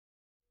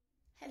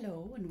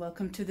Hello and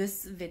welcome to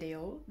this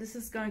video. This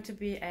is going to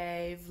be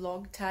a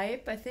vlog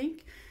type, I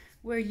think,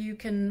 where you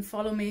can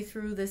follow me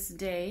through this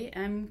day.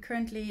 I'm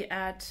currently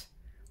at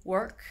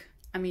work.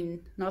 I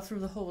mean, not through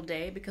the whole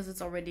day because it's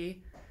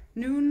already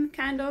noon,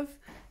 kind of.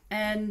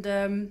 And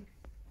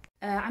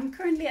I'm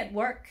currently at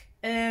work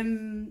at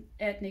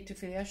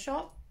Nyctophilia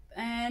shop.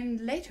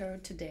 And later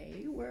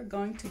today, we're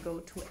going to go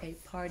to a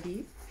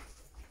party.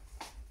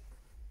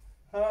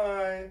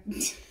 Hi!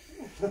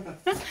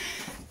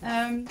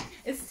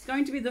 It's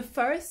going to be the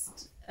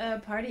first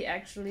party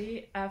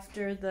actually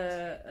after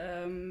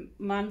the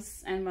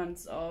months and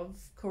months of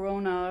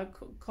Corona,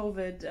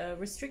 COVID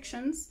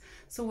restrictions.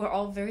 So we're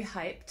all very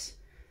hyped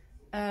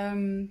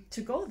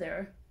to go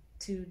there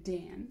to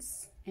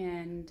dance,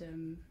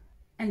 and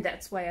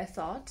that's why I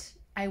thought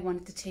I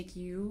wanted to take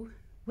you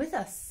with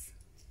us.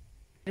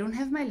 I don't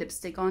have my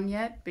lipstick on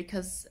yet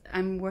because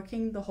I'm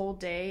working the whole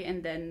day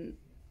and then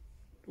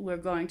we're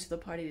going to the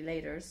party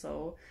later,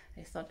 so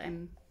I thought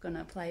I'm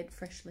gonna apply it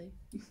freshly.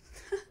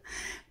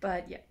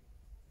 But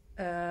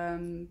yeah,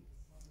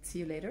 see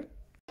you later.